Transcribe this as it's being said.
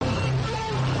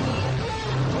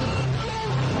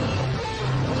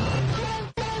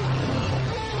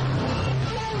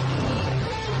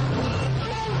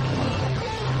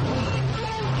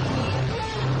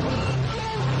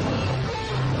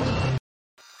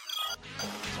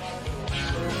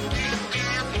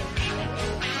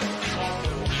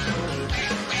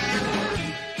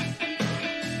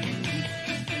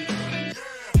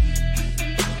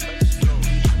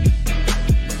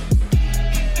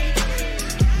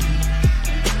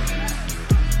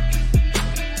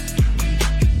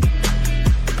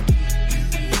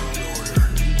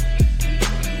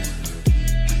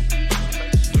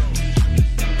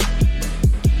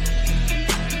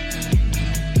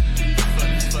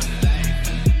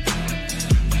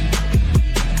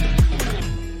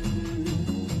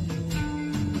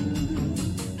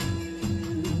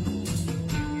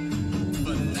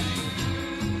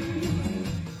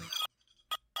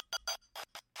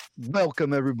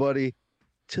Welcome everybody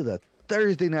to the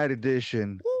Thursday night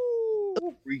edition of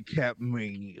Woo! Recap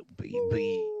Mania, baby.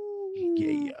 Woo!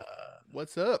 Yeah.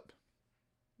 What's up?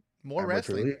 More I'm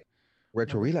wrestling.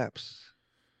 Retro More. Relapse.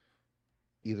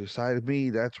 Either side of me,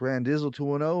 that's Randizzle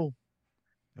 210.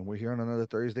 And we're here on another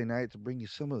Thursday night to bring you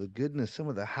some of the goodness, some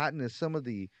of the hotness, some of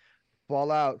the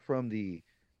fallout from the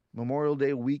Memorial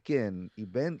Day weekend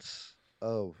events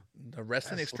of The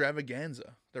wrestling wrestling.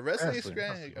 extravaganza. The wrestling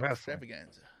Wrestling.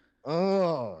 extravaganza.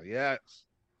 Oh, yes.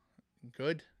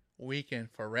 Good weekend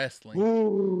for wrestling.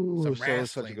 Ooh, Some so such a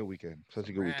wrestling. good weekend. Such a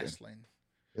Some good weekend. wrestling.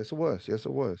 Yes, it was. Yes,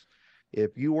 it was.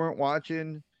 If you weren't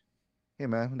watching, hey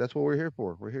man, that's what we're here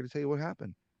for. We're here to tell you what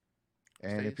happened.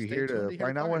 And if you're Stay here tuned to to hear the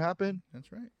find out what card. happened,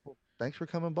 That's right. well, thanks for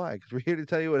coming by because we're here to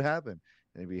tell you what happened.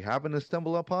 And if you happen to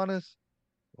stumble upon us,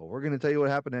 well, we're going to tell you what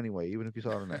happened anyway, even if you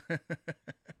saw it or not.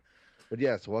 But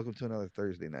yes, welcome to another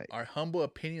Thursday night. Our humble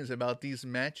opinions about these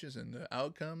matches and the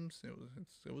outcomes.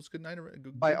 It was a good night.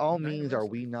 By Good all night of means, are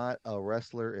wrestling. we not a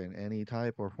wrestler in any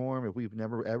type or form? If we've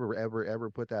never, ever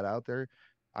put that out there,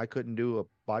 I couldn't do a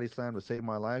body slam to save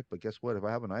my life. But guess what? If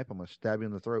I have a knife, I'm going to stab you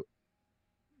in the throat.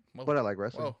 Whoa, But I like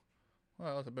wrestling. whoa.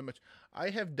 Well, that's a bit much. I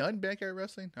have done backyard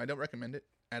wrestling. I don't recommend it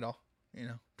at all.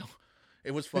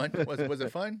 It was fun. Was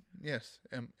it fun? Yes.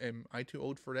 Am I too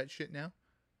old for that shit now?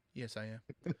 Yes, I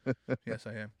am. Yes,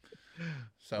 I am.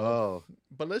 So, Oh,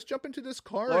 but let's jump into this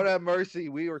card. Lord have mercy.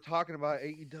 We were talking about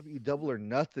AEW Double or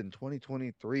Nothing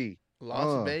 2023.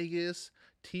 Las Vegas,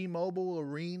 T-Mobile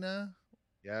Arena.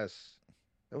 Yes.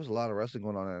 There was a lot of wrestling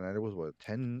going on that night. There was, what,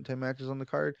 10 matches on the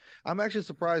card? I'm actually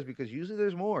surprised because usually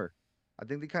there's more. I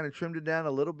think they kind of trimmed it down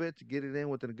a little bit to get it in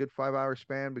within a good 5 hour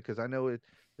span because I know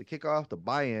the kickoff, the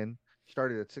buy-in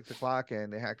started at 6 o'clock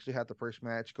and they actually had the first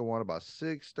match go on about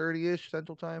 6:30-ish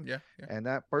Central Time. Yeah. And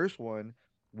that first one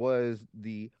was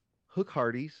the Hook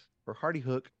Hardys or Hardy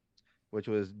Hook, which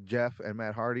was Jeff and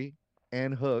Matt Hardy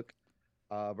and Hook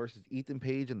versus Ethan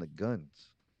Page and the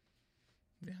Guns.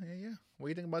 Yeah. What do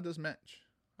you think about this match?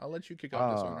 I'll let you kick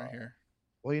off this one Uh, right here.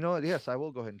 well, you know what? Yes, I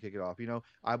will go ahead and kick it off.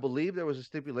 I believe there was a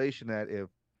stipulation that if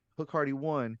Hook Hardy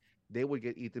won, they would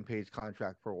get Ethan Page's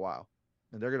contract for a while,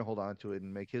 and they're going to hold on to it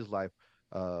and make his life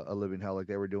a living hell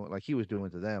like he was doing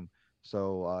to them.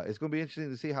 So it's going to be interesting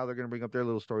to see how they're going to bring up their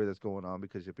little story that's going on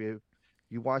because if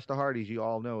you watch the Hardys, you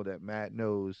all know that Matt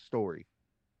knows story.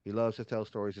 He loves to tell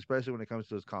stories, especially when it comes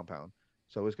to his compound.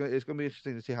 So it's gonna be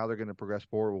interesting to see how they're going to progress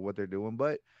forward with what they're doing.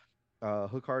 But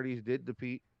Hook Hardys did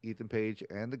defeat Ethan Page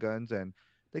and the Guns, and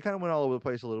they kind of went all over the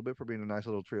place a little bit for being a nice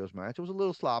little trios match. It was a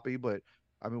little sloppy, but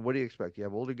I mean, what do you expect? You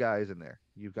have older guys in there.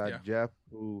 You've got Yeah. Jeff,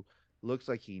 who looks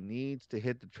like he needs to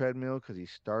hit the treadmill because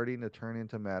he's starting to turn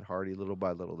into Matt Hardy little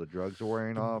by little. The drugs are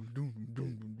wearing off.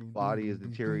 His body is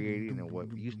deteriorating, and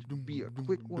what used to be a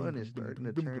quick one is starting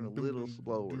to turn a little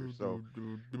slower. So,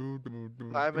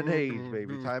 time and age,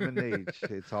 baby, time and age.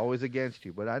 It's always against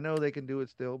you, but I know they can do it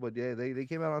still. But yeah, they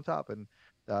came out on top, and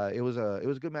it was a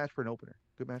good match for an opener.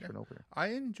 Good match Yeah. for an opener.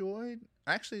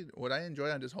 What I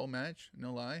enjoyed on this whole match,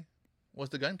 no lie, was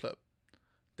the Gun Club.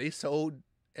 They sold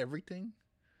everything.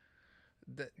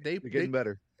 They're getting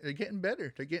better. They're getting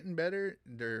better. They're getting better.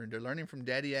 They're learning from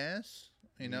Daddy Ass.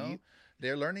 Yep.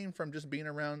 They're learning from just being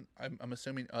around. I'm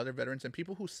assuming other veterans and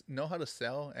people who know how to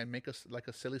sell and make us like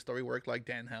a silly story work, like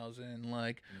Danhausen,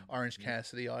 like Orange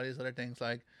Cassidy, all these other things.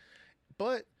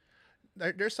 But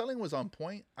their selling was on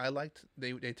point. I liked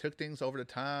they took things over the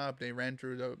top. They ran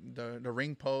through the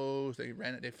ring post.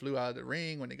 They flew out of the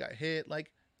ring when they got hit.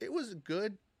 Like it was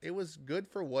good. It was good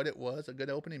for what it was. A good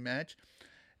opening match,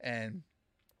 and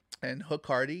Hook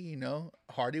Hardy,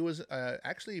 Hardy was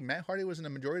actually Matt Hardy was in the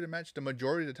majority of the match, the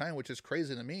majority of the time, which is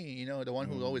crazy to me. The one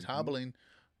who was always hobbling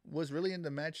was really in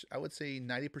the match. I would say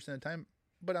 90% of the time,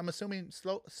 but I'm assuming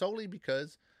solely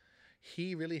because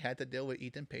he really had to deal with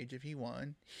Ethan Page if he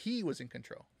won. He was in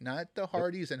control, not the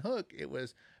Hardys and Hook. It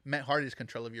was Matt Hardy's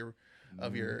control of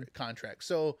your contract.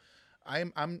 So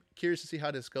I'm curious to see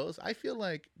how this goes. I feel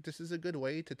like this is a good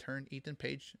way to turn Ethan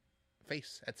Page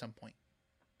face at some point.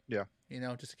 Yeah.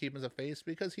 Just to keep him as a face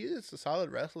because he is a solid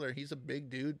wrestler. He's a big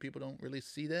dude. People don't really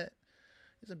see that.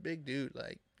 He's a big dude.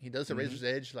 Like he does the Razor's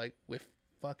Edge like with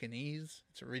fucking ease.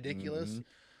 It's ridiculous.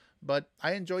 But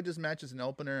I enjoyed this match as an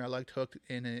opener. I liked Hook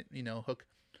in it.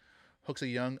 Hook's a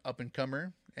young up and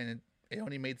comer, and it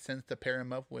only made sense to pair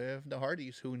him up with the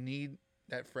Hardys, who need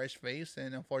that fresh face.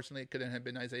 And unfortunately, it couldn't have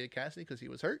been Isaiah Cassidy because he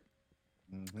was hurt.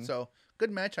 So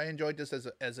good match. I enjoyed this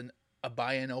as a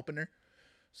buy-in opener.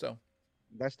 So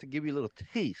that's to give you a little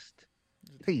taste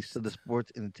of the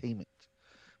sports entertainment.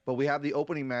 But we have the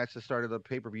opening match that started the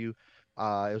pay-per-view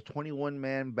It was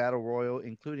 21-man battle royal,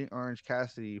 including Orange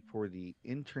Cassidy for the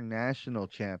international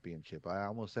championship. I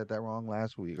almost said that wrong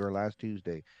last week or last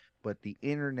Tuesday, but the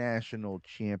international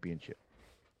championship.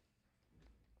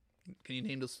 Can you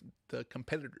name the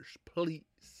competitors,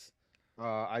 please?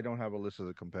 I don't have a list of the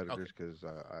Okay. competitors because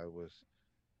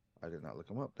I did not look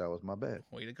them up. That was my bad.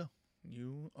 Way to go.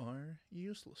 You are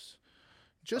useless.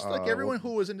 Just like Well, everyone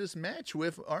who was in this match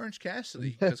with Orange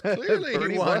Cassidy, because clearly he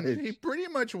pretty won. He much. pretty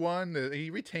much won.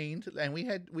 He retained, and we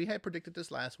had predicted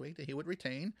this last week that he would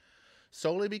retain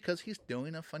solely because he's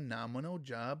doing a phenomenal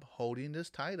job holding this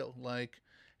title. Like,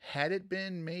 had it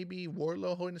been maybe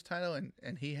Wardlow holding this title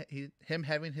and him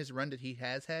having his run that he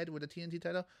has had with the TNT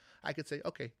title, I could say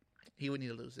okay, he would need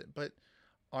to lose it. But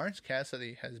Orange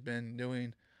Cassidy has been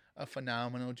doing a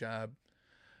phenomenal job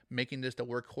making this the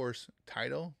workhorse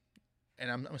title. And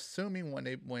I'm assuming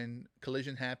when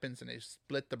Collision happens and they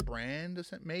split the brand,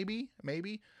 maybe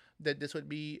that this would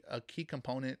be a key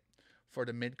component for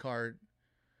the mid card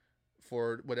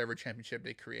for whatever championship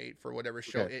they create for whatever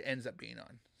show Okay, it ends up being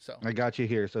on. So I got you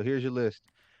here. So here's your list.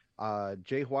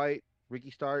 Jay White,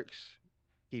 Ricky Starks,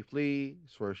 Keith Lee,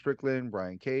 Swerve Strickland,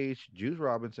 Brian Cage, Juice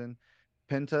Robinson,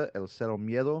 Penta El Cero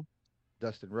Miedo,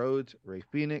 Dustin Rhodes, Ray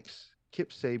Phoenix,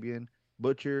 Kip Sabian,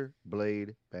 Butcher,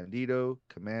 Blade, Bandito,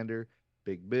 Commander,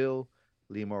 Big Bill,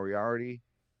 Lee Moriarty,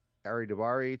 Ari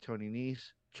Davari, Tony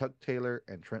Nese, Chuck Taylor,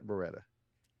 and Trent Beretta.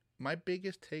 my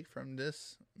biggest take from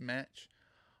this match,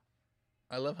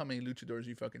 I love how many luchadors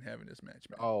you fucking have in this match,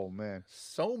 man. Oh man.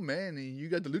 So many. You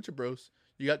got the Lucha Bros,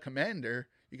 you got Commander,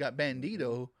 you got Hmm.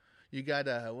 Bandito, you got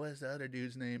what's the other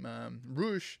dude's name?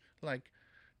 Roosh. Like,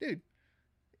 dude,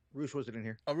 Roosh wasn't in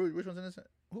here. oh, which one's in this?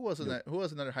 Who was in Nope. that? Who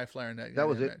was another high flyer in That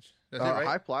was that it. match? That's it, right?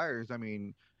 High flyers. I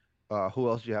mean, who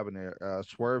else do you have in there?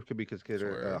 Swerve could be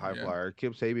considered a Swerve, high yeah. flyer.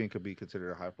 Kip Sabian could be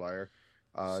considered a high flyer.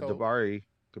 So, Dabari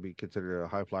could be considered a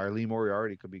high flyer. Lee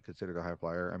Moriarty could be considered a high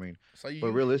flyer. I mean, so but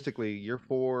you, realistically, your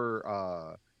four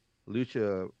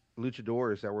lucha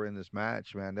luchadors that were in this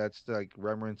match, man, that's like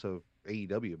remnants of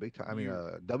AEW big time. I mean,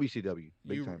 you, WCW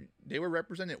big you, time. they were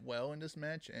represented well in this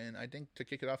match, and I think to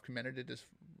kick it off, Commander did this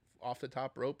off the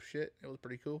top rope shit. It was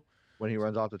pretty cool. When he So,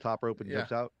 runs off the top rope and yeah,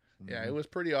 jumps out. yeah, Hmm. it was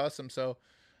pretty awesome. So,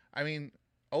 I mean,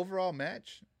 overall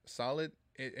match solid.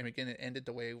 And again, it ended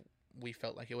the way we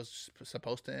felt like it was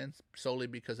supposed to end, solely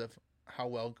because of how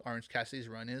well Orange Cassidy's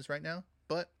run is right now.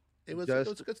 But it was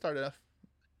Just a good start off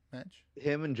match.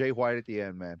 him and Jay White at the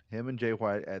end, man. Him and Jay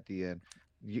White at the end.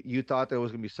 You thought there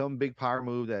was gonna be some big power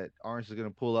move that Orange is gonna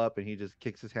pull up, and he just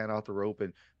kicks his hand off the rope,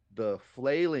 and the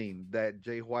flailing that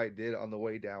Jay White did on the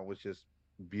way down was just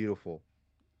beautiful,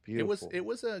 beautiful, It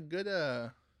was a good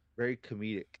very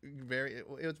comedic. it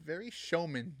was very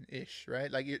showman ish,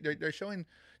 right? Like they're showing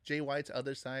Jay White's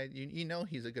other side. You know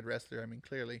he's a good wrestler. I mean,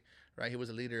 clearly, right? He was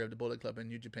a leader of the Bullet Club in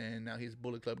New Japan. Now he's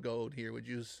Bullet Club Gold here with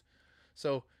Juice.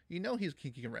 So you know he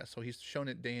can wrestle. He's shown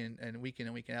it day in and week in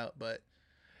and week out. But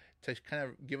to kind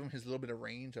of give him his little bit of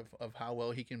range of how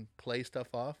well he can play stuff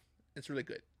off, it's really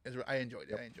good. I enjoyed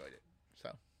it. Yep. I enjoyed it.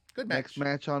 So good Next match.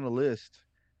 match on the list,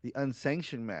 the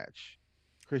unsanctioned match,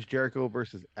 Chris Jericho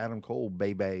versus Adam Cole,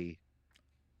 baby.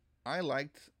 I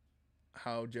liked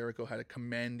how Jericho had a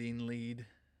commanding lead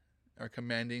or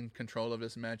commanding control of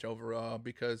this match overall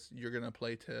because you're gonna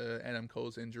play to Adam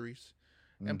Cole's injuries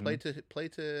and Hmm. play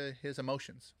to his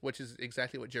emotions, which is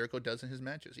exactly what Jericho does in his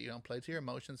matches. You don't play to your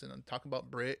emotions and talk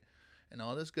about Brit and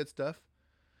all this good stuff.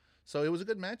 So it was a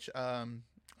good match.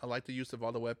 I like the use of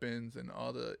all the weapons and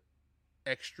all the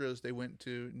extras they went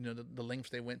to, you know, the lengths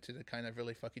they went to kind of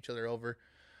really fuck each other over.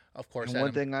 Of course, And one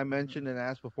Adam. thing I mentioned and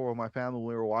asked before with my family when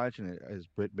we were watching it is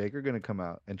Britt Baker going to come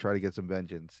out and try to get some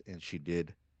vengeance, and she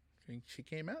did. She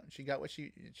came out. She got what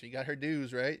she got her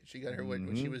dues, right? She got her what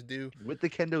she Hmm. was due. With the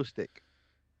kendo stick.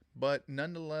 But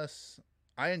nonetheless,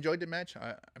 I enjoyed the match.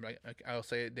 I'll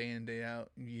say it day in day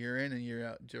out, year in and year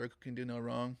out. Jericho can do no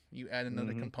wrong. You add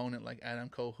another Hmm. component like Adam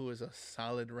Cole, who is a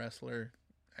solid wrestler.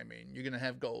 I mean, you're gonna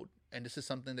have gold, and this is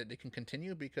something that they can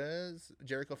continue because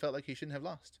Jericho felt like he shouldn't have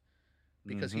lost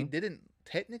because he Hmm. didn't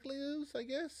technically lose. I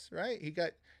guess right. He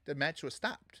got the match was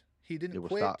stopped. He It didn't was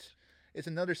quit. stopped. It's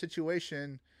another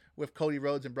situation with Cody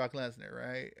Rhodes and Brock Lesnar,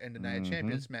 right? And the Night of Hmm.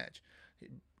 Champions match.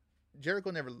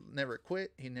 Jericho never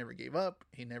quit. He never gave up.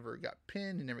 He never got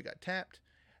pinned. He never got tapped.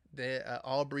 They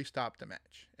Aubrey stopped the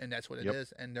match, and that's what it Yep.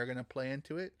 is. And they're gonna play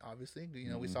into it. Obviously, you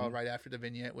know we saw Hmm. right after the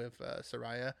vignette with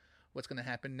Saraya what's gonna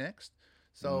happen next.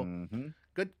 So Hmm.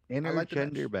 good. I like the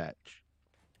Intergender match. match.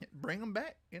 Bring them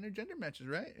back intergender matches,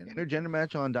 right? And Intergender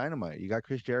match on Dynamite. You got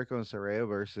Chris Jericho and Saraya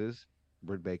versus.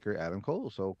 Britt Baker, Adam Cole.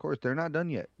 So of course they're not done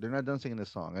yet. They're not done singing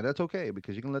this song, and that's okay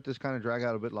because you can let this kind of drag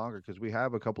out a bit longer because we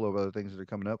have a couple of other things that are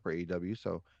coming up for AEW.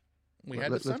 So We had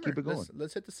the let's summer. keep it going.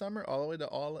 Let's hit the summer all the way to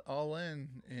all in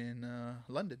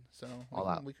London. So All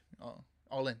out,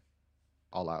 all in,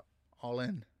 all out. all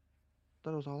in.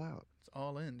 Thought it was all out. It's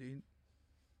all in, dude.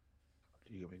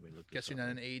 You gonna make me look this Guess you're up,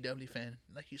 not an man. AEW fan,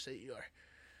 like you say you are.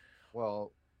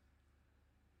 Well,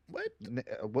 What?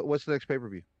 what's the next pay per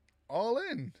view? All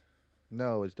in.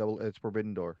 No, it's double. It's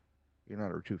Forbidden Door. You're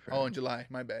not a true Oh, fan. in July.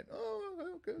 My bad.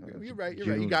 Oh, okay. It's You're right. You're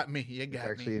right. You June. got me. You It's got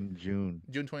actually me. in June.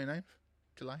 June 29th?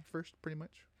 July 1st, pretty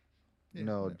much. Yeah.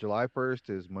 No, July 1st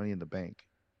is Money in the Bank,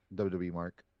 WWE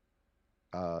mark.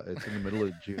 It's in the middle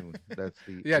of June. That's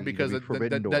the Yeah, because AEW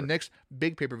Forbidden the Door. next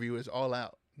big pay per view is All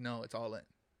Out. No, it's All In.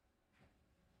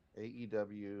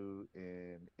 AEW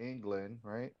in England,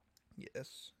 right?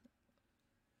 Yes.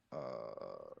 Uh,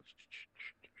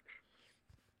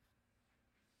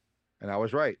 and I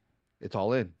was right. It's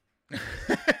all in.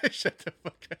 Shut the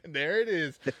fuck up. There it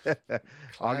is.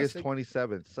 August Classic-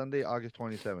 27th, Sunday, August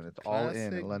 27th. It's all in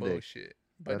Classic London. bullshit.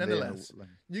 But London, nonetheless,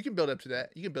 you can build up to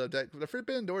that. You can build up to that. The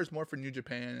Forbidden Door is more for New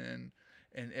Japan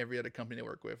and every other company they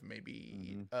work with,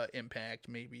 maybe Impact,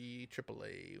 maybe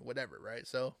AAA, whatever, right?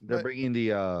 So they're bringing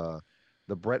the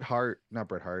Bret Hart, not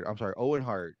Bret Hart. I'm sorry, Owen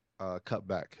Hart cut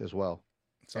back as well,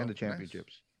 and the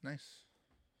championships. Nice.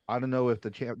 I don't know if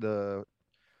the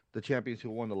champions who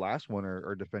won the last one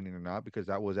are defending or not because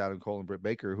that was Adam Cole and Britt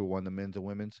Baker who won the men's and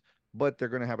women's. But they're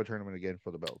going to have a tournament again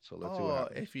for the belt. So let's see what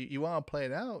happens. If you want to play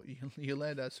it out, you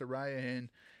let Saraya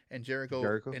and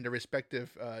Jericho in the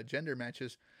respective gender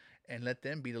matches and let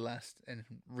them be the last and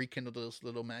rekindle those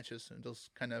little matches and those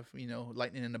kind of,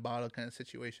 lightning in the bottle kind of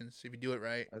situations. If you do it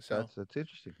right. That's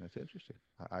interesting. That's interesting.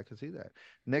 I can see that.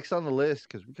 Next on the list,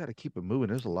 because we got to keep it moving.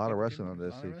 There's a lot of wrestling on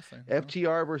this.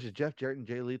 FTR versus Jeff Jarrett and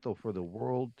Jay Lethal for the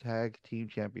World Tag Team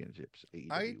Championships.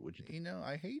 AEW,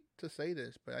 I hate to say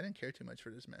this, but I didn't care too much for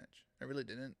this match. I really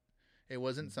didn't. It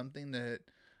wasn't something that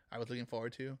I was looking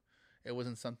forward to. It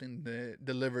wasn't something that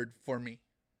delivered for me.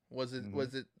 Was it?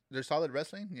 Was it? There's solid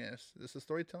wrestling. Yes. Is the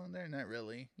storytelling there? Not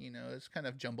really. It's kind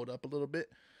of jumbled up a little bit.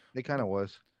 It kind of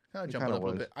was. Kind of jumbled up a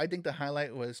little bit. I think the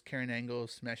highlight was Karen Angle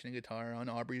smashing a guitar on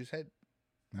Aubrey's head.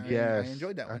 Yes, I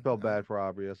enjoyed that one. I felt bad for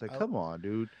Aubrey. I was like, come on,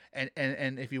 dude. And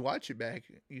if you watch it back,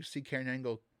 you see Karen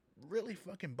Angle really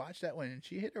fucking botched that one, and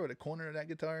she hit her with a corner of that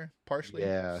guitar partially.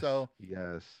 Yeah. So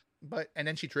yes. And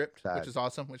then she tripped, which is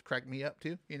awesome, which cracked me up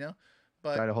too.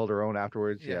 But trying to hold her own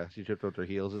afterwards. Yeah, she tripped up her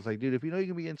heels. It's like, dude, if you know you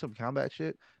can be in some combat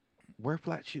shit, wear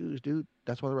flat shoes, dude.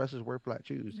 That's why the wrestlers wear flat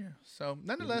shoes. Yeah. So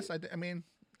nonetheless, I mean,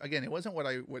 again, it wasn't what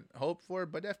I would hope for,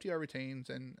 but FTR retains,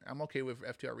 and I'm okay with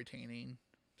FTR retaining.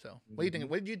 So what do you think?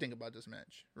 What did you think about this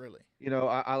match? Really?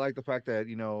 I like the fact that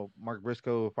Mark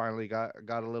Briscoe finally got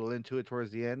a little into it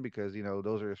towards the end because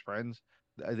those are his friends.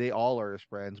 They all are his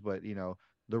friends, but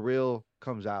the real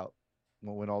comes out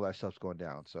when all that stuff's going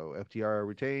down. So FTR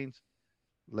retains.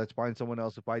 Let's find someone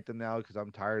else to fight them now because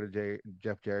I'm tired of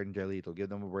Jeff Jarrett and Jay Lethal. Give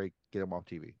them a break. Get them off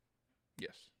TV.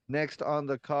 Yes. Next on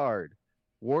the card,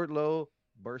 Wardlow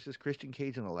versus Christian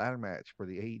Cage in a ladder match for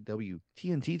the AEW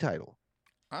TNT title.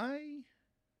 I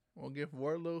will give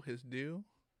Wardlow his due.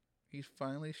 He's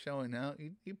finally showing out.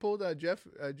 He pulled a Jeff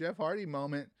Hardy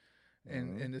moment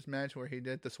in this match where he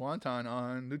did the swanton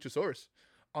on Luchasaurus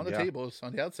on the tables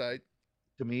on the outside.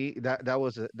 To me, that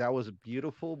was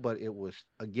beautiful, but it was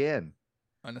again.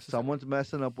 Someone's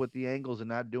messing up with the angles and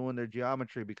not doing their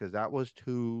geometry because that was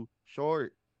too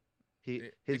short.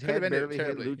 His head barely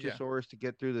hit Luchasaurus to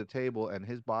get through the table, and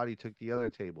his body took the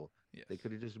other table. Yes. They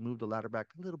could have just moved the ladder back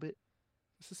a little bit.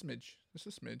 It's a smidge.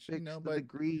 Fix the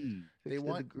degree. They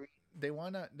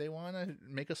want to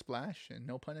make a splash, and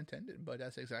no pun intended, but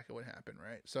that's exactly what happened,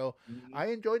 right? So I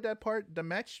enjoyed that part. The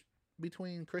match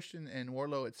between Christian and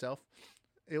Wardlow itself,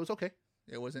 it was okay.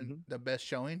 It wasn't the best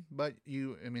showing, but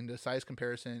the size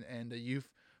comparison and the youth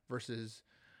versus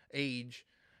age,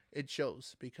 it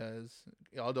shows because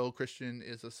although Christian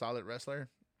is a solid wrestler,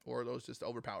 Wardlow's just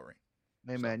overpowering.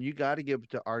 Hey, man, you got to give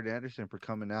it to Art Anderson for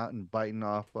coming out and biting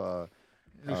off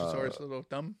Luchasaurus' little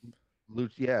thumb.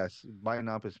 Yes, biting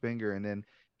off his finger, and then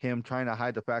him trying to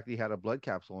hide the fact that he had a blood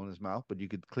capsule in his mouth, but you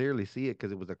could clearly see it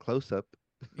because it was a close-up.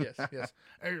 Yes. Like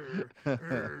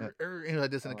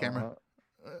this in the camera.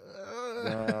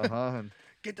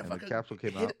 Get the fuck capsule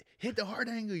came out. Hit the hard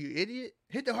angle, you idiot!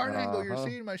 Hit the hard angle. You're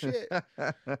seeing my shit.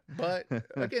 But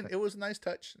again, it was a nice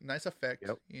touch, nice effect.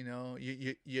 Yep.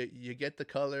 You get the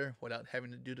color without having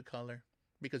to do the color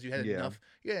because you had enough.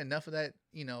 You had enough of that.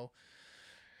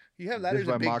 You have ladders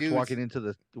and big Mox dudes.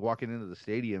 walking into the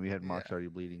stadium. You had Mox already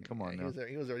bleeding. Come on now.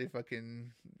 He was already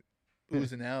fucking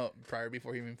oozing out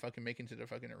before he even fucking making to the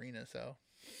fucking arena. So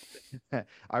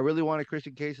I really wanted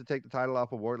Christian Cage to take the title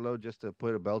off of Wardlow just to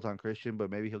put a belt on Christian, but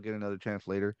maybe he'll get another chance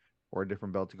later or a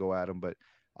different belt to go at him. But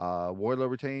Wardlow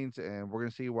retains, and we're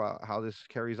gonna see how this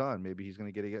carries on. Maybe he's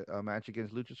gonna get a match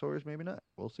against Luchasaurus, maybe not.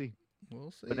 We'll see.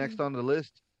 we'll But see. next on the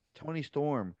list, Tony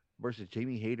Storm versus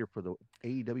Jamie Hayter for the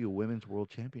AEW Women's World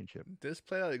Championship. This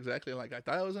played out exactly like I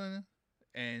thought it was gonna,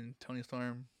 and Tony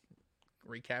Storm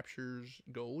recaptures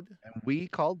gold. And we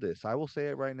called this. I will say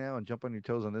it right now and jump on your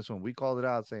toes on this one. We called it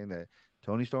out saying that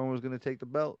Tony Storm was going to take the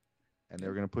belt and they Yep.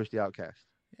 were going to push the Outcast.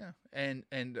 Yeah, and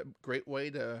a great way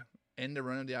to end the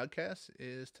run of the Outcast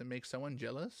is to make someone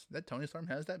jealous that Tony Storm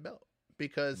has that belt.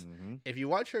 Because if you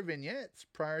watch her vignettes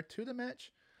prior to the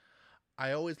match,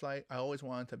 I always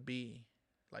wanted to be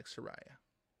like Saraya,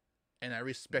 and I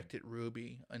respected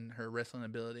Ruby and her wrestling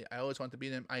ability. I always wanted to be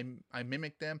them. I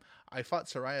mimicked them. I fought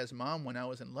Saraya's mom when I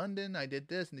was in London. I did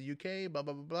this in the UK. Blah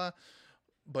blah blah blah.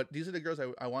 But these are the girls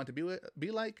I want to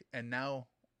be like, and now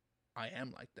I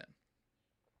am like them.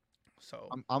 So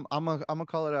I'm gonna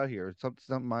call it out here.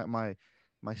 My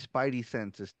spidey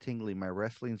sense is tingling. My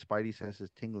wrestling spidey sense is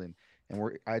tingling,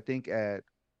 and I think at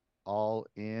All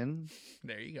In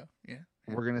there you go. Yeah.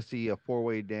 we're gonna see a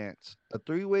 4-way dance, a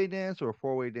 3-way dance, or a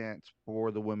 4-way dance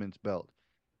for the women's belt.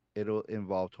 It'll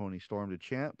involve Tony Storm, the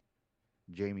champ,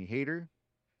 Jamie Hayter,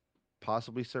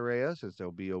 possibly Saraya, since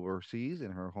they'll be overseas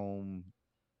in her home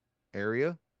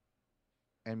area,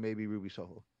 and maybe Ruby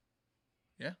Soho.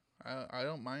 Yeah, I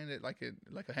don't mind it like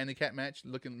a handicap match,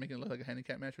 making it look like a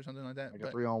handicap match or something like that. Like a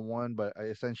But 3-on-1, but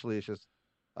essentially it's just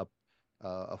a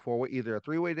a 4-way, either a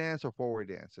 3-way dance or 4-way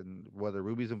dance, and whether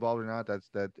Ruby's involved or not,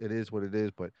 that it is what it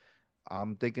is. But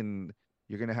I'm thinking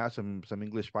you're gonna have some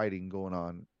English fighting going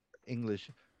on, English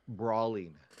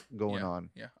brawling going yeah, on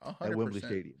yeah, at Wembley 100%.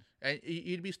 Stadium, And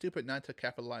you'd be stupid not to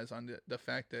capitalize on the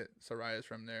fact that Saraya is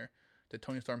from there. That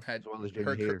Tony Storm had as well as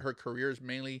Jamie Hayter. her careers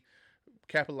mainly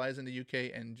capitalized in the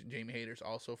UK, and Jamie Hayter's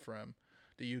also from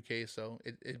the UK. So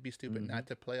it'd be stupid not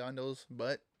to play on those.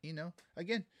 But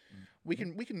again, we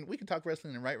can talk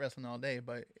wrestling and write wrestling all day,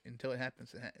 but until it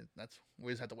happens, that's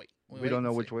we just have to wait. We don't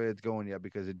know which way it's going yet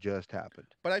because it just happened.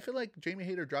 But I feel like Jamie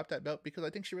Hayter dropped that belt because I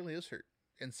think she really is hurt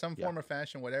in some form or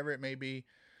fashion, whatever it may be.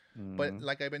 But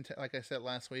like like I said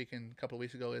last week and a couple of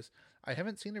weeks ago, is I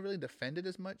haven't seen her really defend it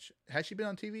as much. Has she been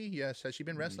on TV? Yes. Has she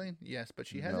been wrestling? Yes. But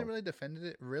she hasn't really defended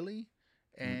it really,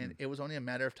 and it was only a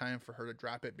matter of time for her to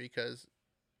drop it, because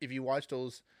if you watch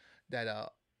that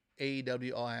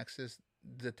AEW All Access,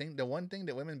 the one thing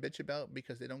that women bitch about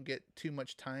because they don't get too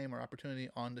much time or opportunity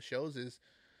on the shows is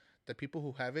the people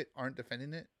who have it aren't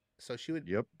defending it. So she would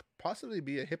possibly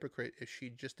be a hypocrite if she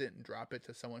just didn't drop it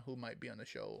to someone who might be on the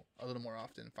show a little more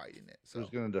often fighting it. So who's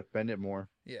going to defend it more?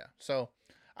 Yeah. So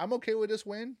I'm okay with this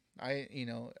win.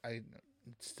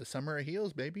 It's the summer of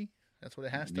heels, baby. That's what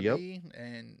it has to be.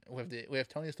 And with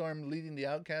Tony Storm leading the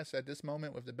Outcast at this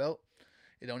moment with the belt,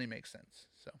 it only makes sense.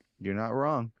 So you're not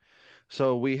wrong.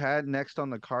 So we had next on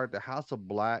the card the House of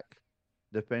Black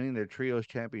defending their trios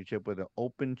championship with an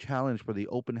open challenge for the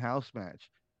open house match.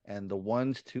 And the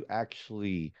ones to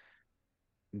actually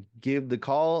give the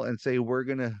call and say we're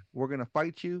gonna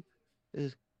fight you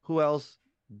is who else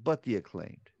but the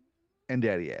Acclaimed and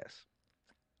Daddy Ass.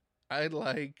 I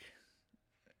like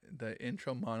the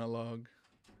intro monologue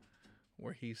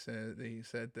where he said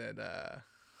that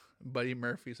Buddy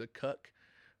Murphy's a cuck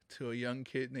to a young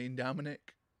kid named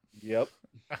Dominic. Yep.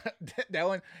 That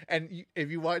one, and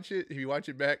if you watch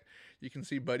it back, you can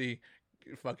see Buddy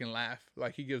fucking laugh,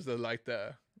 like he gives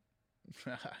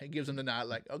he gives him the nod,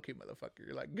 like, okay, motherfucker,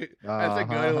 you're like, good. That's a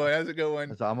good one. That's a good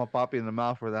one. So I'm gonna pop you in the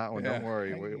mouth for that one. Don't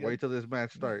worry. Wait till this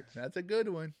match starts. That's a good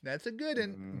one. That's a good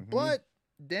one. But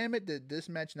damn it, did this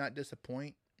match not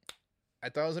disappoint? I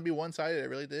thought it was gonna be one sided. It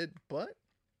really did. But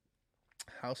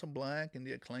House of Black and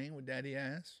the Acclaim with Daddy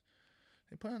Ass,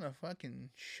 they put on a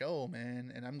fucking show,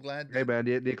 man. And I'm glad. Hey, man,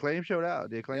 the Acclaim showed out.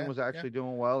 The Acclaim was actually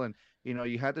doing well, and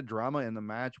you had the drama in the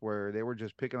match where they were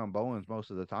just picking on Bowens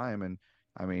most of the time, and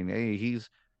I mean, hey, he's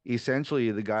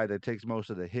essentially the guy that takes most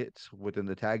of the hits within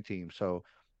the tag team. So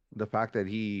the fact that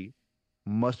he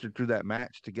mustered through that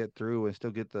match to get through and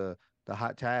still get the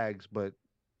hot tags, but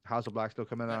House of Black still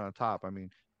coming out on top. I mean,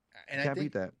 and can't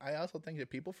beat that. I also think that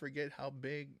people forget how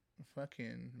big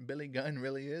fucking Billy Gunn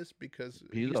really is, because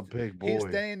he's a big boy. He's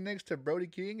staying next to Brody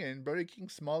King, and Brody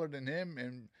King's smaller than him,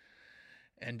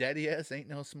 and Daddy Ass ain't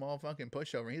no small fucking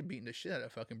pushover. He's beating the shit out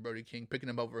of fucking Brody King, picking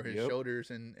him over his shoulders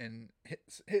and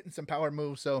hitting some power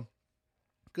moves. So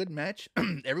good match.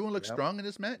 Everyone looks strong in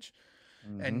this match,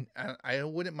 and I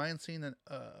wouldn't mind seeing a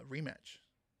rematch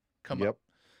come up,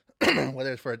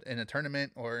 whether it's in a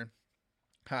tournament or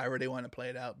however they want to play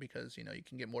it out, because you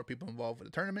can get more people involved with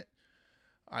the tournament.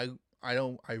 I I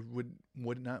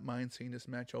would not mind seeing this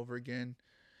match over again,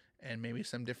 and maybe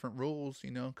some different rules,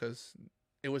 because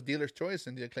it was dealer's choice,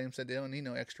 and the Acclaim said they don't need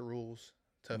no extra rules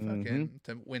to Hmm. fucking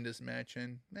to win this match,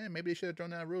 and maybe they should have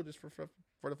thrown out a rule just for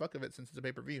the fuck of it, since it's a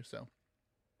pay per view. So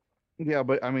Yeah,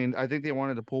 but I mean, I think they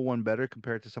wanted to pull one better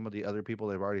compared to some of the other people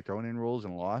they've already thrown in rules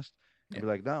and lost, and yeah, be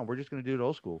like, no, we're just gonna do it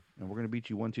old school, and we're gonna beat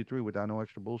you 1, 2, 3 without no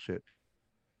extra bullshit.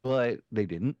 But they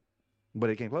didn't. But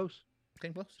it came close.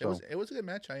 came close. It was So it was a good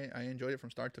match. I enjoyed it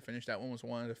from start to finish. That one was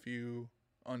one of the few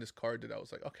on this card that I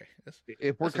was like, okay,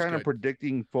 if we're this is kind of good.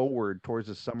 predicting forward towards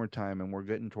the summertime and we're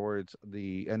getting towards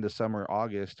the end of summer,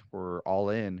 August for All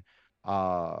In,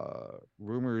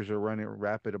 rumors are running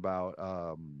rapid about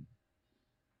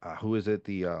who is it?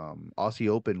 The Aussie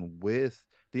Open with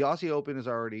the Aussie Open is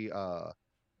already All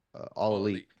All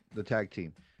Elite, elite. the tag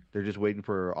team. They're just waiting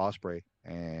for Osprey,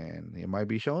 and it might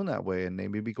be shown that way, and they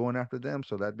may be going after them.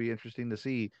 So that'd be interesting to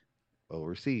see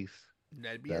overseas.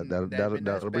 That'd be a nice That'll bring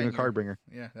a banger. card bringer.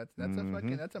 Yeah, that's a Mm-hmm.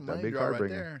 fucking that's a That'd money be a draw card right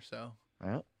bringer. there. So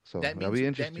Yeah. So that that'll means be that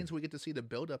interesting. means we get to see the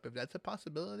build up. If that's a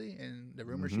possibility and the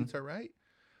rumor Mm-hmm. sheets are right,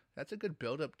 that's a good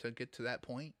build up to get to that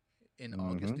point in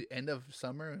August, Mm-hmm. the end of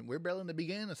summer, and we're barely in the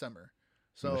beginning of summer.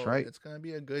 That's So right.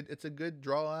 it's a good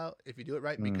draw out if you do it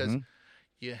right, because Mm-hmm.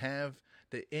 you have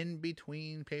the in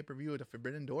between pay per view of the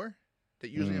Forbidden Door that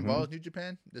usually Mm-hmm. involves New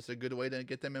Japan. This is a good way to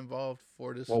get them involved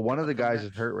for this Well, one of the upcoming guys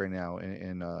is match. hurt right now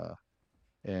in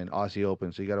Aussie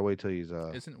Open, so you got to wait till he's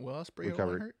Isn't Will Ospreay the one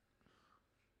recovered. hurt?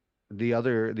 The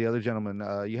other gentleman,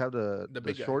 you have The the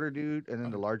big guy. shorter dude and then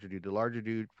Okay. the larger dude. The larger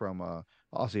dude from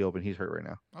Aussie Open, he's hurt right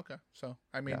now. Okay. So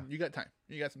I Yeah. mean, you got time.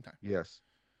 You got some time. Yes.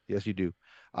 Yes, you do.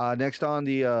 Next on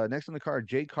the card,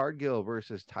 Jade Cargill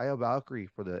versus Taya Valkyrie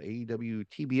for the AEW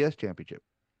TBS Championship.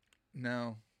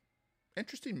 Now,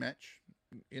 interesting match.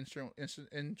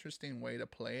 Interesting way to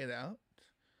play it out.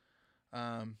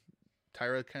 Um,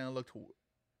 Tyra kind of looked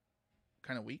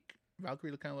kind of weak.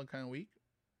 Valkyrie kind of looked kind of weak.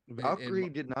 Valkyrie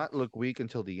did not look weak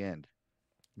until the end.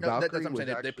 No, that's Valkyrie what I'm saying.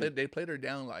 was actually. They played her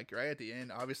down like right at the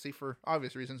end, obviously for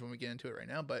obvious reasons when we get into it right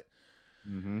now. But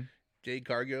Hmm. Jade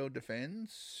Cargill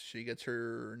defends. She gets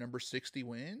her number 60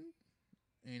 win.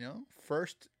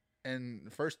 First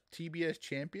TBS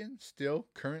champion, still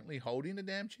currently holding the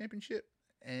damn championship.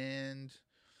 And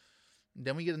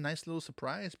then we get a nice little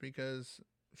surprise because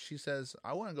she says,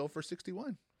 I want to go for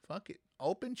 61. Fuck it.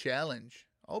 Open challenge.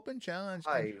 Open challenge.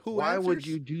 And Why? who Why would answers?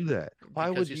 you do that? Why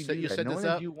Because would you do you that? set this Knowing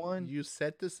that up. you won. You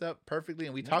set this up perfectly,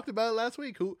 and we Yeah, talked about it last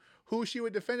week. Who she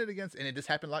would defend it against, and it just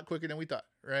happened a lot quicker than we thought.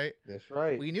 Right? that's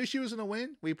right. We knew she was going to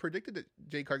win. We predicted that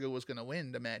Jade Cargill was going to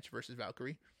win the match versus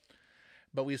Valkyrie.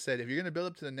 But we said, if you're going to build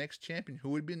up to the next champion, who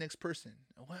would be the next person?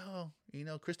 Well,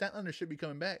 Chris Statlander should be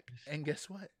coming back. And guess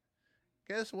what?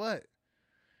 Guess what?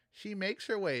 She makes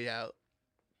her way out,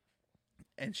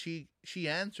 and she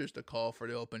answers the call for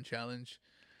the open challenge,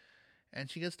 and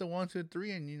she gets the 1, 2,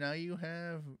 3, and now you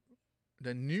have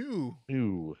the new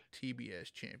New,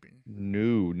 TBS champion.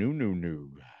 new, new, new,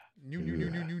 new.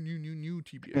 New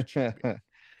TBS champion.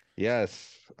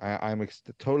 Yes, I'm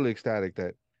totally ecstatic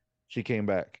that she came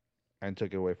back and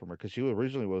took it away from her because she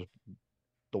originally was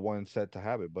the one set to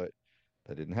have it, but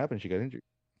that didn't happen. She got injured.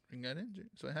 And got injured.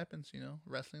 So it happens,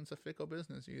 Wrestling's a fickle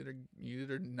business. You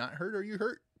either not hurt or you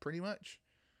hurt, pretty much.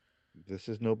 This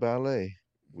is no ballet.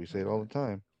 We No say it all ballet. the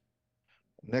time.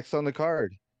 Next on the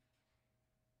card,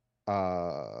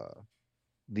 uh,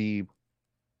 the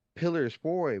Pillars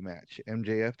 4-way match.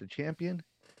 MJF the champion,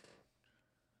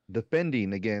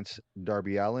 defending against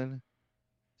Darby Allin,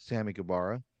 Sammy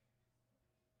Guevara,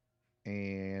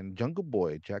 and Jungle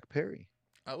Boy Jack Perry.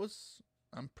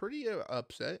 I'm pretty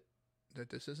upset that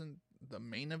this isn't the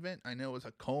main event. I know it was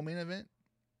a co-main event,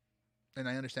 and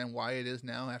I understand why it is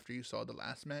now after you saw the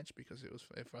last match, because it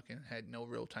fucking had no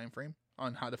real time frame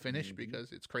on how to finish, Mhm.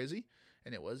 because it's crazy,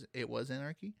 and it was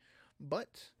Anarchy.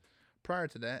 But prior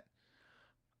to that,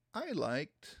 I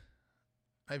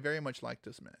very much liked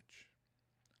this match.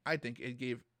 I think it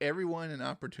gave everyone an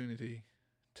opportunity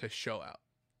to show out.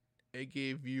 It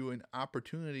gave you an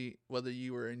opportunity, whether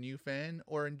you were a new fan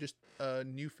or just a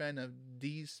new fan of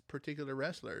these particular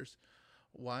wrestlers,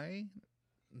 why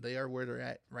they are where they're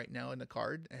at right now in the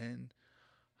card, and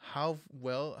how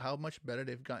much better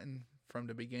they've gotten from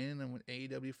the beginning and when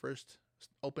AEW first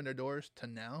opened their doors to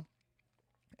now,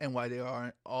 and why they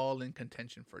are all in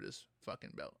contention for this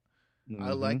fucking belt.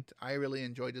 Mm-hmm. I really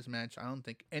enjoyed this match. I don't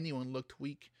think anyone looked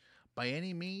weak by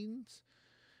any means.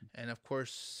 And of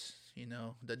course,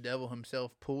 the devil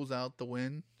himself pulls out the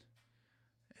win,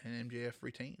 and MJF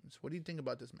retains. What do you think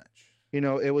about this match?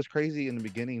 It was crazy in the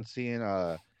beginning seeing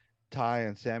Ty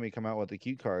and Sammy come out with the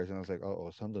cue cards, and I was like,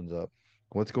 oh, something's up.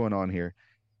 What's going on here?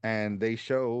 And they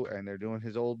show, and they're doing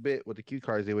his old bit with the cue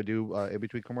cards they would do in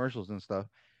between commercials and stuff.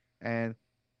 And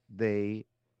they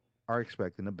are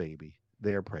expecting a baby.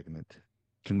 They are pregnant.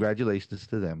 Congratulations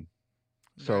to them.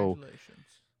 So, Congratulations.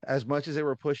 as much as they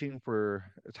were pushing for,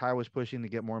 Ty was pushing to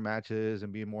get more matches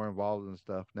and be more involved and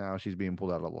stuff, now she's being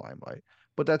pulled out of the limelight.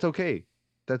 But that's okay.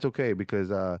 That's okay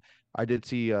because I did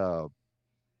see a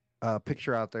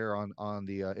picture out there on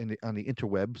the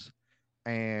interwebs,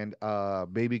 and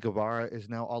Baby Guevara is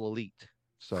now all elite.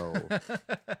 So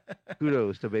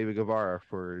kudos to Baby Guevara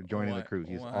for joining the crew.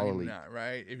 He's Why all elite. not,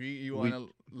 right? If you want We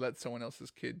to let someone else's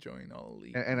kid join All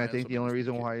Elite, and I might as think well the be only his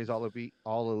reason kid. why he's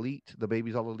all elite, the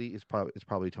baby's all elite, is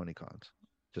probably Tony Khan's.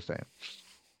 Just saying.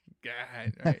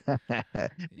 God, right?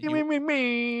 Me, You me,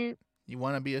 me. you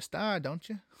want to be a star, don't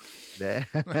you? There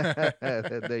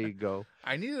you go.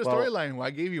 I needed a Well, storyline. Well,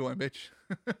 I gave you one, bitch.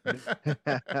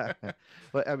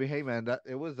 but I mean, hey man, that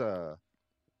was a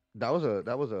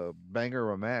banger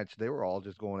of a match. They were all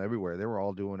just going everywhere. They were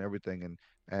all doing everything,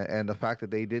 and the fact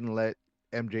that they didn't let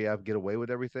MJF get away with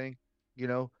everything, you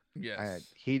know, and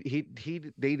Yes.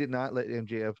 they did not let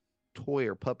MJF toy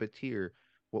or puppeteer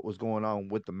what was going on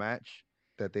with the match.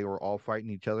 That they were all fighting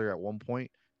each other at one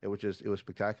point. It was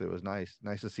spectacular. It was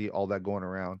nice to see all that going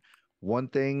around. One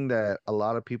thing that a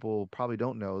lot of people probably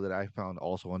don't know that I found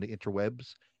also on the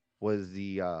interwebs was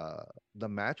the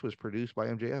match was produced by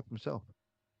MJF himself,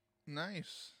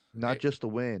 Nice. not just to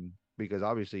win, because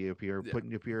obviously Yeah.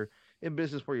 if you're in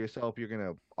business for yourself, you're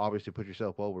gonna obviously put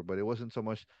yourself over. But it wasn't so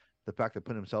much the fact that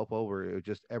put himself over; it was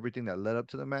just everything that led up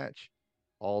to the match,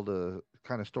 all the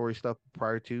kind of story stuff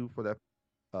prior to for that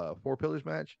four pillars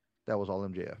match. That was all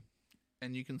MJF.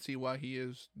 And you can see why he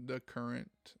is the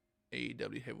current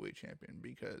AEW heavyweight champion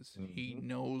because he Hmm.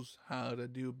 knows how to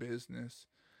do business.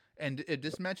 And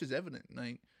this match is evident.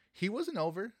 Like he wasn't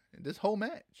over this whole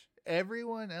match.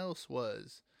 Everyone else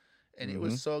was. And it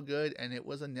was Hmm. so good and it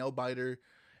was a nail biter.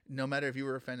 No matter if you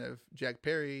were a fan of Jack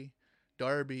Perry,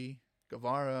 Darby,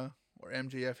 Guevara, or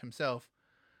MJF himself,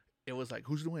 it was like,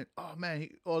 who's gonna win? Oh man,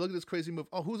 oh look at this crazy move.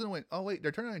 Oh, who's gonna win? Oh wait,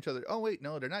 they're turning on each other. Oh wait,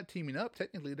 no, they're not teaming up.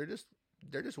 Technically, they're just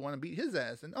want to beat his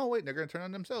ass. And oh wait, they're gonna turn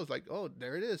on themselves. Like oh,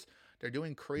 there it is. They're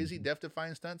doing crazy Hmm. death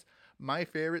defying stunts. My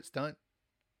favorite stunt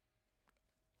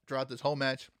throughout this whole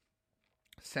match: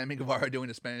 Sammy Guevara doing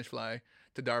a Spanish fly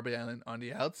to Darby Allin on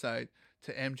the outside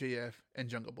to MJF and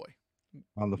Jungle Boy.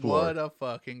 On the What floor. a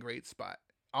fucking great spot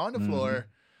on the Hmm. floor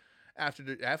after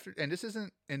and this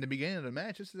isn't in the beginning of the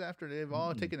match. This is after they've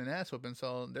all Hmm. taken an ass whooping,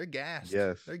 so they're gassed.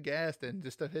 Yes, They're gassed, and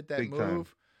just to hit that big time.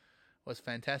 move was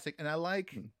fantastic. And I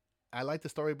like the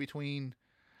story between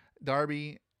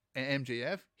Darby and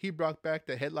MJF. He brought back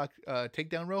the headlock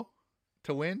takedown roll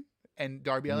to win, and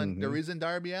Darby Allin. The Hmm. reason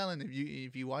Darby Allin,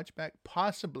 if you watch back,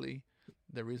 possibly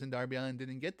the reason Darby Allin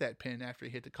didn't get that pin after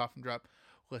he hit the coffin drop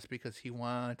was because he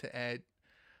wanted to add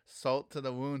salt to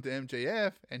the wound to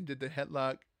MJF and did the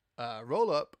headlock roll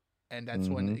up, and that's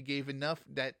when Hmm. it gave enough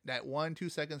that 1 2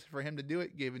 seconds for him to do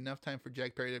it gave enough time for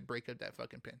Jack Perry to break up that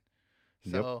fucking pin.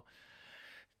 Yep. So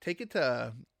take it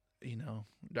to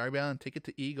Darby Allin, take it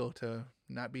to ego to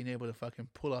not being able to fucking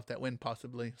pull off that win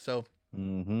possibly. So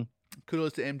Hmm.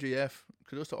 kudos to MJF,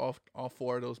 kudos to all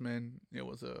four of those men. It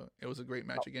was a great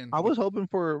match again. I was hoping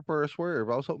for a swerve.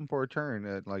 I was hoping for a turn,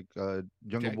 like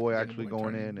Jungle Boy Jungle actually Boy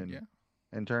going turning, in yeah.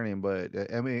 and turning. But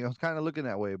I mean, I was kind of looking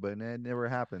that way, but it never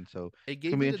happened. So It it's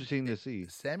gonna gave be you interesting to see.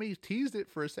 Sammy teased it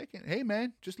for a second. Hey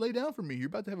man, just lay down for me. You're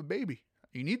about to have a baby.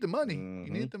 You need the money. You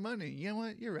Hmm. need the money. You know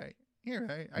what? You're right. You're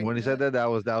right. When he said that, that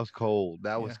was cold.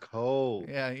 That Yeah. was cold,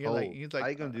 Yeah. You're like cold. he's How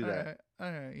like you gonna do that?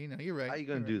 all right. You're How right. you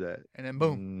gonna You're right. do that? And then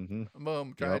boom, Hmm.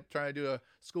 boom. Yep. Try to do a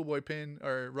schoolboy pin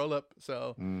or roll up.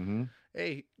 So Hmm.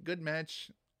 hey, good match.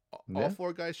 All Yeah.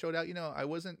 four guys showed out. I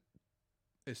wasn't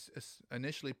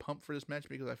initially pumped for this match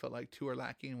because I felt like two are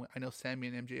lacking. I know Sammy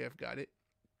and MJF got it,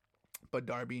 but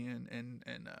Darby and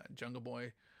Jungle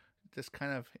Boy just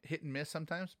kind of hit and miss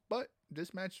sometimes. But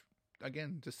this match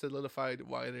again just solidified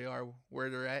why they are where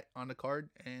they're at on the card,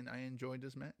 and I enjoyed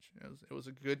this match. It was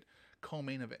a good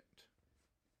co-main event.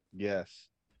 Yes.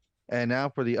 And now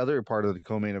for the other part of the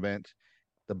co-main event,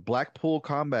 the Blackpool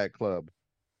Combat Club.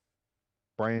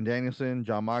 Brian Danielson,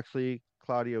 John Moxley,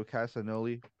 Claudio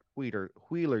Castagnoli, Wheeler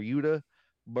Yuta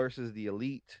versus the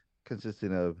Elite,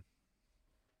 consisting of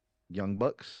Young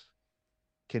Bucks,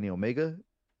 Kenny Omega,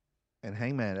 and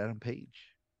Hangman Adam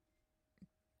Page.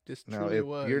 This Now, truly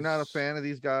if you're not a was. fan of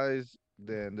these guys,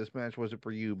 then this match wasn't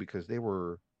for you because they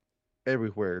were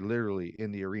everywhere, literally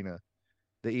in the arena.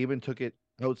 They even took it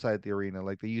outside the arena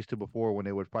like they used to before when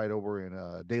they would fight over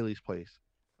in Daly's place.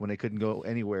 when they couldn't go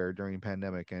anywhere during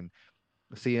pandemic, and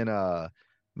seeing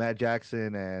Matt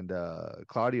Jackson and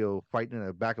Claudio fighting in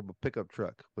the back of a pickup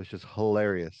truck was just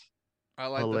hilarious. I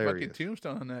like the fucking Hilarious.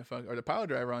 tombstone on that or the power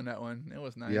driver on that one. It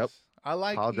was Yep. nice. I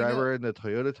like, Pile driver in the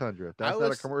Toyota Tundra. If I that's not a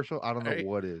was commercial, I don't know I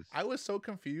what is. I was so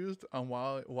confused on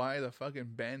why the fucking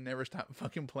band never stopped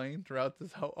fucking playing throughout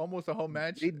this almost the whole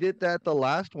match. They did that the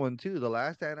last one too. The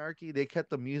last Anarchy, they kept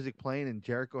the music playing, and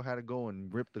Jericho had to go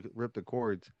and rip the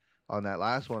chords on that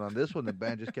last one. On this one, the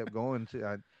band just kept going.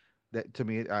 That to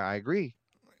me, I agree. It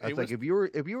That's like was,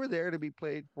 if you were there to be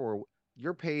played for,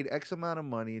 you're paid X amount of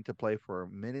money to play for a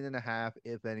minute and a half,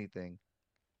 if anything.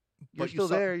 You're still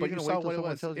there. You're but you gonna saw wait till what it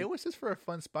someone was. tells It you. was just for a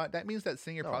fun spot. That means that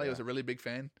singer Oh probably was yeah, a really big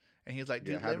fan, and he's like,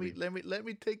 yeah, dude, had to be. let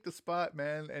me take the spot,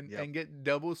 man, Yep. and get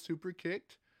double super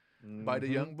kicked by the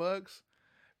Mm-hmm. Young Bucks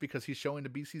because he's showing the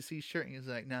BCC shirt, and he's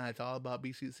like, nah, it's all about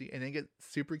BCC, and then get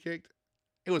super kicked.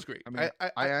 It was great. I mean,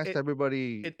 I asked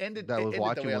everybody that It was ended the way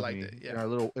watching I with liked me it. in Yeah. our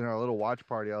little watch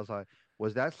party. I was like,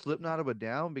 was that Slipknot of a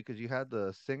down? Because you had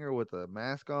the singer with the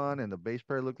mask on, and the bass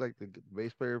player looked like the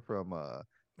bass player from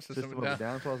System System of of a Down.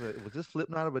 Down. So I was like, was this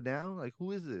Slipknot of a down? Like,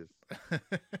 who is this?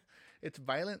 It's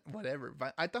violent, whatever.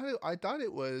 I thought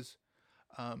it was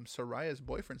Soraya's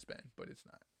boyfriend's band, but it's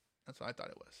not. That's what I thought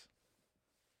it was.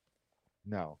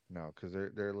 No, no, because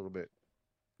they're a little bit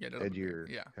Yeah, they're a little bit bigger. edgier,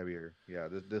 Yeah. heavier. Yeah,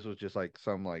 this was just like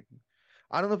some like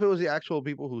I don't know if it was the actual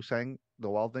people who sang the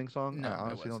Wild Thing song. I No, it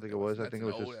honestly don't wasn't. think It it was. wasn't. I That's think it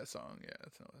an was old just ass song. Yeah,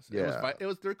 that's no. yeah, It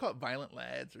was. They're called Violent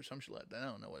Lads or some shit like that. I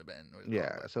don't know what a band was called,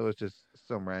 yeah. So it's just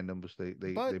some random they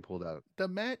they but they pulled out. the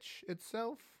match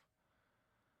itself,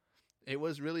 it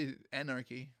was really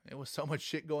anarchy. It was so much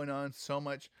shit going on. So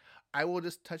much. I will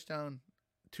just touch down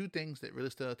two things that really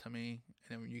stood out to me,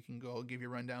 and then you can go give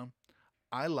your rundown.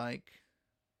 I like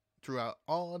throughout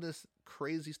all this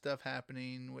crazy stuff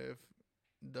happening with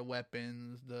the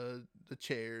weapons, the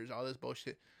chairs, all this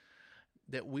bullshit,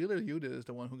 that Wheeler Yuta is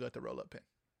the one who got the roll up pin.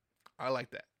 I like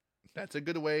that. That's a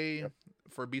good way Yep.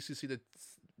 for BCC to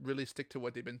really stick to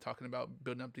what they've been talking about,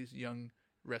 building up these young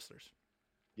wrestlers.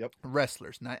 Yep.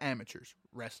 Wrestlers, not amateurs.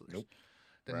 Wrestlers. Nope.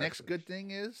 The next Wrestlers. good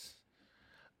thing is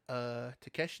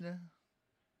Takeshita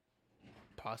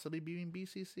possibly beating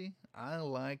BCC. I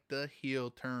like the heel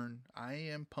turn. I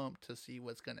am pumped to see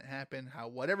what's going to happen.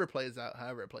 Whatever plays out,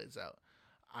 however it plays out.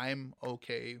 I'm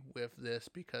okay with this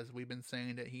because we've been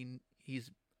saying that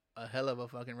he's a hell of a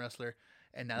fucking wrestler,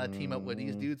 and now to team up with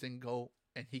these Mm, dudes and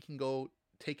he can go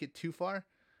take it too far.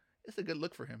 It's a good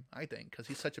look for him, I think, because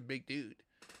he's such a big dude.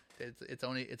 It's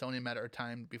only a matter of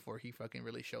time before he fucking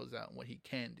really shows out what he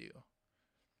can do.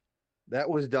 that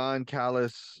was Don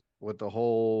Callis with the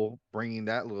whole bringing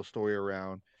that little story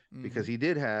around Mm-hmm. because he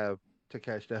did have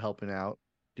Takeshita helping out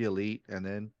the Elite, and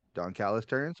then Don Callis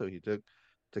turned, so he took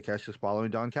Takeshita's following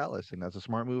Don Callis, and that's a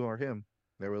smart move for him.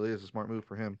 That really is a smart move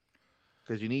for him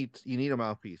because you need a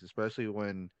mouthpiece, especially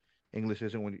when English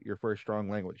isn't your first strong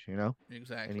language, and you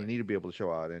Exactly. need to be able to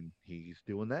show out, and he's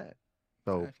doing that.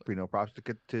 So Exactly. props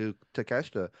to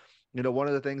Takeshita. One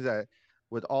of the things that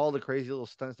with all the crazy little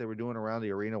stunts they were doing around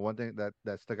the arena, one thing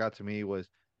that stuck out to me was,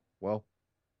 well,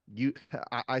 you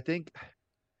I think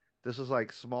this was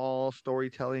like small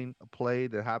storytelling play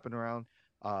that happened around.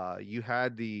 You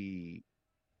had the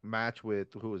match with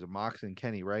who was it, Mox and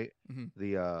Kenny, right? Mm-hmm.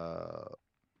 The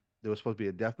there was supposed to be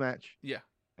a death match, Yeah.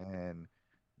 and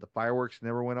the fireworks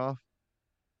never went off.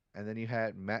 And then you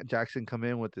had Matt Jackson come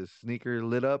in with his sneaker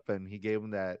lit up, and he gave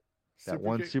him that Super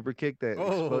one kick. super kick that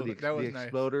Oh, that the was nice.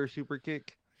 exploder super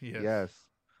kick. Yes, Yes,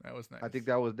 that was I nice.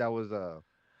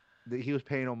 think he was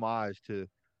paying homage to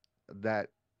that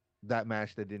that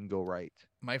match that didn't go right.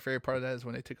 My favorite part of that is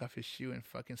when they took off his shoe and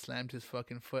fucking slammed his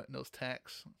fucking foot in those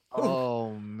tacks. Oof. Oh Oh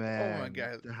my man,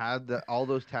 god. to have all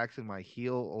those tacks in my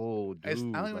heel. Oh I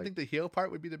don't dude, even like think the heel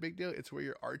part would be the big deal. It's where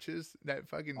your arches, that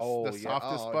fucking the oh yeah,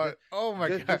 softest spot. Oh my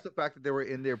god. just the fact that they were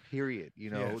in their period,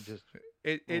 Yes. just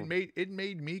It oh,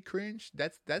 made me cringe.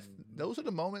 That's mhm. those are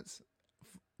the moments.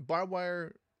 Barbed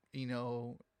wire,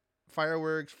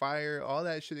 fireworks, fire, all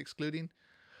that shit excluding.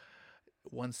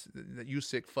 Once that you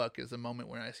sick fuck is the moment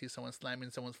when I see someone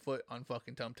slamming someone's foot on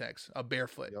fucking thumbtacks, a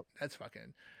barefoot. Yep. That's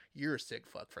fucking. You're a sick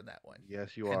fuck for that one.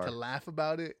 Yes, you And to are. laugh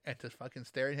about it and to fucking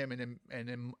stare at him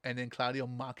and then Claudio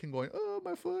mocking, going, "Oh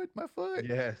my foot."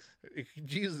 Yes.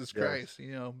 Jesus Yes. Christ,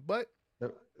 But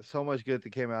So much good that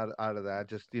came out of that,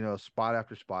 just spot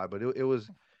after spot. But it was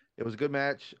a good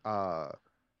match.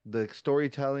 The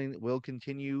storytelling will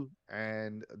continue,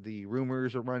 and the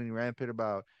rumors are running rampant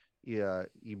about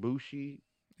Ibushi.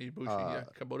 Ibushi, Uh, yeah,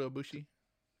 Kabuto Ibushi.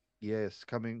 yes,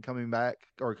 coming back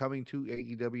or coming to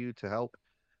AEW to help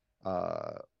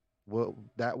uh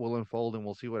that will unfold, and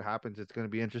we'll see what happens. It's going to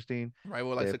be interesting Right.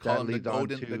 Well, likes to if call that them leads on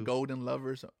the to golden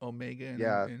lovers, Omega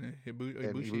yeah, and and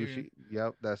Ibushi. Ibushi.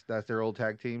 Yep, that's their old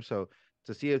tag team. So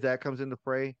to see if that comes into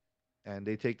fray, and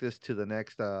they take this to the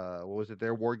next what was it?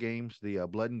 Their War Games, the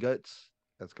Blood and Guts.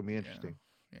 That's gonna be Yeah. interesting.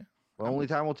 Yeah. Well, I'm. only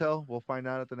time will tell. We'll find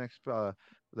out at the next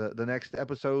the next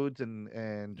episodes, and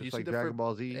You just see like the Dragon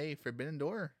Ball Z. Forbidden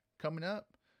Door coming up.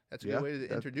 That's a good Yeah, way to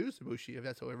that introduce Ibushi if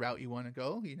that's the route you want to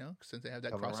go. Since they have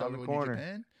that coming around the crossover with New corner.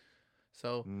 Japan.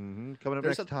 So Coming up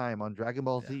there's next a time on Dragon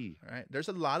Ball yeah, Z. all right. There's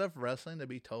a lot of wrestling to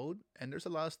be told, and there's a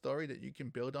lot of story that you can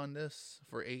build on this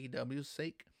for AEW's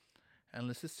sake. And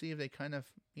let's just see if they kind of,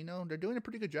 they're doing a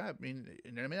pretty good job. I mean,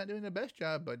 they're not doing the best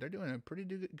job, but they're doing a pretty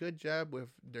good job with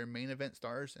their main event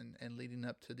stars and leading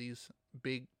up to these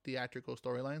big theatrical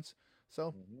storylines.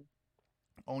 So, Mm-hmm.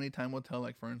 only time will tell,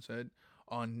 like Fern said,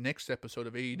 on next episode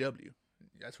of AEW.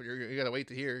 That's what you got to wait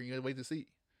to hear. You got to wait to see.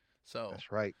 So,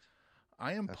 That's right.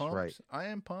 I am That's right. pumped. I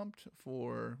am pumped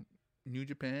for New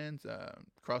Japan's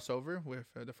crossover with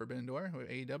the Forbidden Door with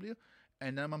AEW,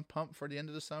 and then I'm pumped for the end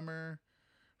of the summer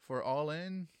for All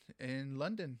in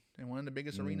London in one of the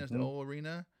biggest arenas, the Mm-hmm. O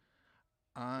Arena.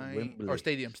 Or Wembley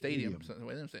stadium. So, Stadium. wait,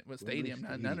 what Wembley stadium?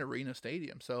 Not Stadium. arena,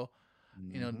 stadium. So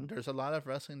Mm-hmm. there's a lot of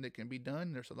wrestling that can be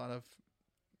done. There's a lot of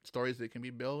stories that can be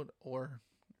built or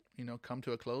come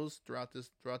to a close throughout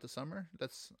the summer.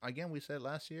 That's again we said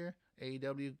last year.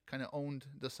 AEW kind of owned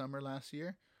the summer last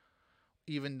year,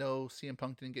 even though CM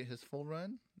Punk didn't get his full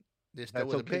run. There still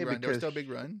That's was a big okay run. There was because still a big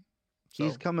run.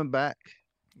 he's So coming back,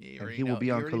 you and already he will know. be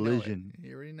You on already know it. Collision.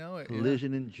 You already know it. Yeah.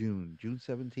 Collision in June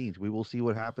 17th. We will see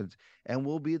what happens, and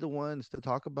we'll be the ones to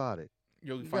talk about it.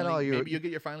 You'll You got finally all your maybe you'll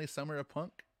get your finally summer of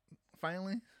Punk.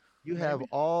 Finally, you have maybe.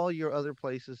 all your other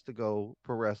places to go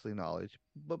for wrestling knowledge,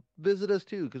 but visit us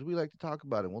too because we like to talk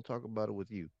about it. We'll talk about it with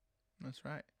you. That's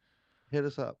right. Hit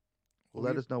us up. Well,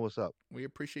 Let us know what's up. we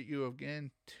appreciate you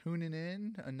again tuning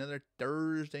in. Another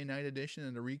Thursday night edition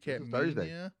of the This Recap is Thursday.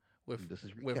 Mania This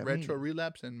is with Recap Retro Mania.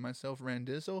 Relapse and myself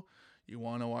Randizzle. You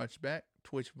want to watch back?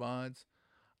 Twitch VODs,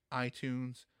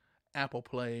 iTunes, Apple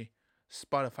Play,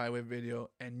 Spotify with video,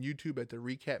 and YouTube at the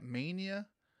Recap Mania.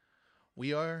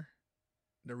 We are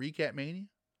the Recap Mania.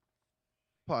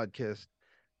 Podcast.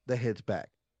 The heads back,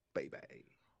 baby.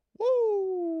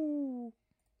 Woo!